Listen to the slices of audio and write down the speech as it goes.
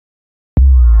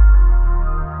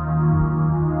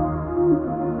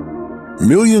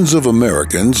Millions of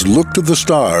Americans look to the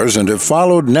stars and have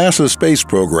followed NASA's space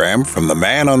program from the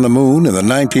man on the moon in the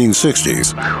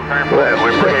 1960s.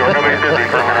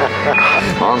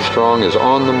 Armstrong is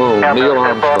on the moon. Neil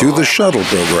Armstrong. To the shuttle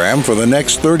program for the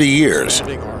next 30 years.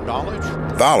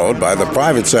 Followed by the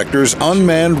private sector's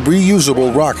unmanned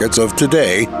reusable rockets of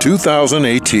today,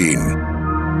 2018.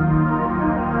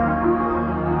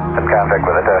 Contact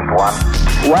with a test one.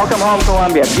 Welcome home,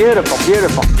 Columbia. Beautiful,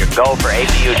 beautiful. Your goal for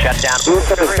APU shutdown.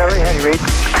 Discovery, how do you read?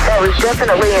 That was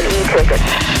definitely an E-ticket.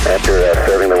 After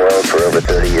serving the world for over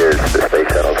 30 years, the space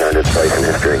shuttle earned its place in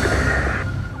history.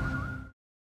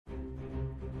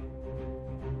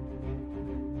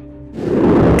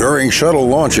 During shuttle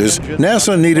launches,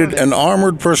 NASA needed an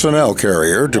armored personnel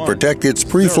carrier to protect its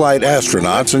pre-flight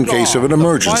astronauts in case of an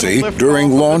emergency during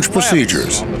launch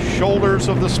procedures. On the shoulders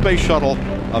of the space shuttle,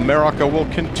 America will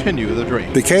continue the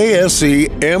dream. The KSC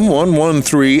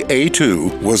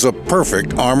M113A2 was a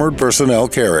perfect armored personnel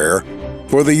carrier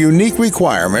for the unique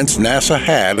requirements NASA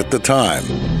had at the time.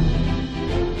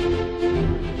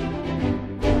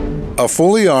 A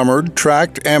fully armored,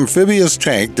 tracked amphibious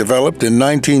tank developed in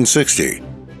 1960.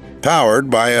 Powered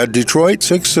by a Detroit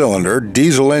six-cylinder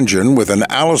diesel engine with an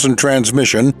Allison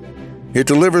transmission, it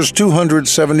delivers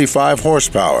 275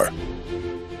 horsepower.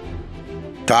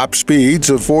 Top speeds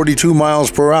of 42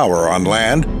 miles per hour on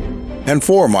land and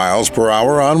 4 miles per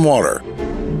hour on water.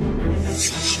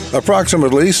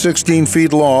 Approximately 16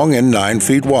 feet long and 9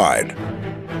 feet wide.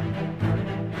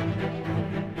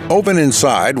 Open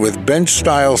inside with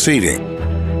bench-style seating.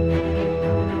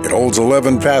 It holds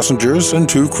 11 passengers and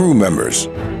 2 crew members.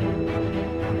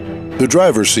 The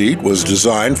driver's seat was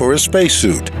designed for a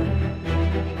spacesuit.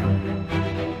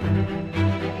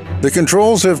 The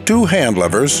controls have 2 hand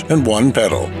levers and 1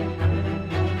 pedal.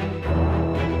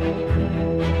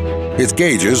 Its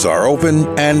gauges are open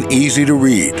and easy to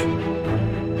read.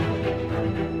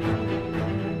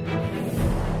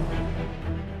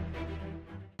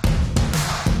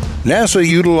 NASA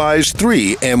utilized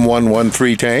 3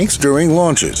 M113 tanks during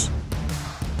launches.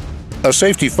 A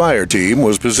safety fire team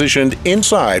was positioned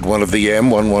inside one of the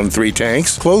M113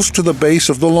 tanks close to the base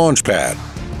of the launch pad.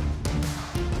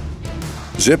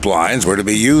 Zip lines were to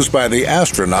be used by the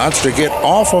astronauts to get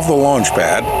off of the launch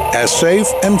pad as safe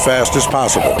and fast as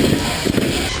possible.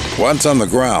 Once on the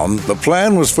ground, the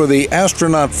plan was for the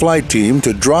astronaut flight team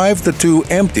to drive the 2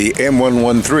 empty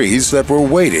M113s that were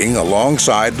waiting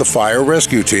alongside the fire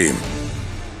rescue team.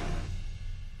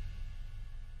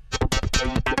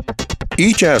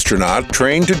 Each astronaut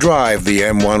trained to drive the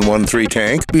M113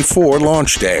 tank before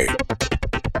launch day.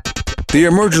 The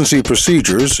emergency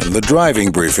procedures and the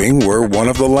driving briefing were one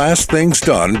of the last things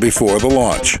done before the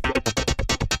launch.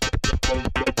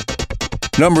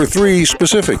 Number 3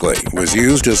 specifically was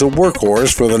used as a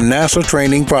workhorse for the NASA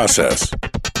training process.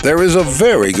 There is a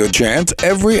very good chance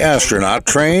every astronaut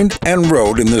trained and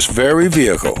rode in this very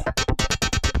vehicle.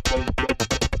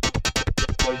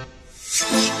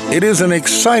 It is an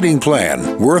exciting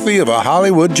plan, worthy of a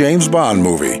Hollywood James Bond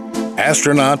movie.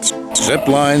 Astronauts, zip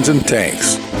lines, and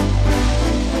tanks.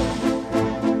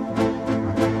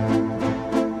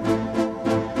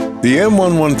 The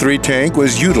M113 tank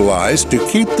was utilized to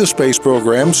keep the space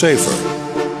program safer.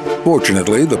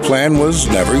 Fortunately, the plan was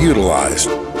never utilized.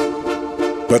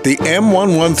 But the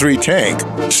M113 tank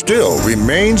still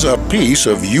remains a piece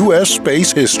of U.S.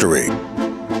 space history.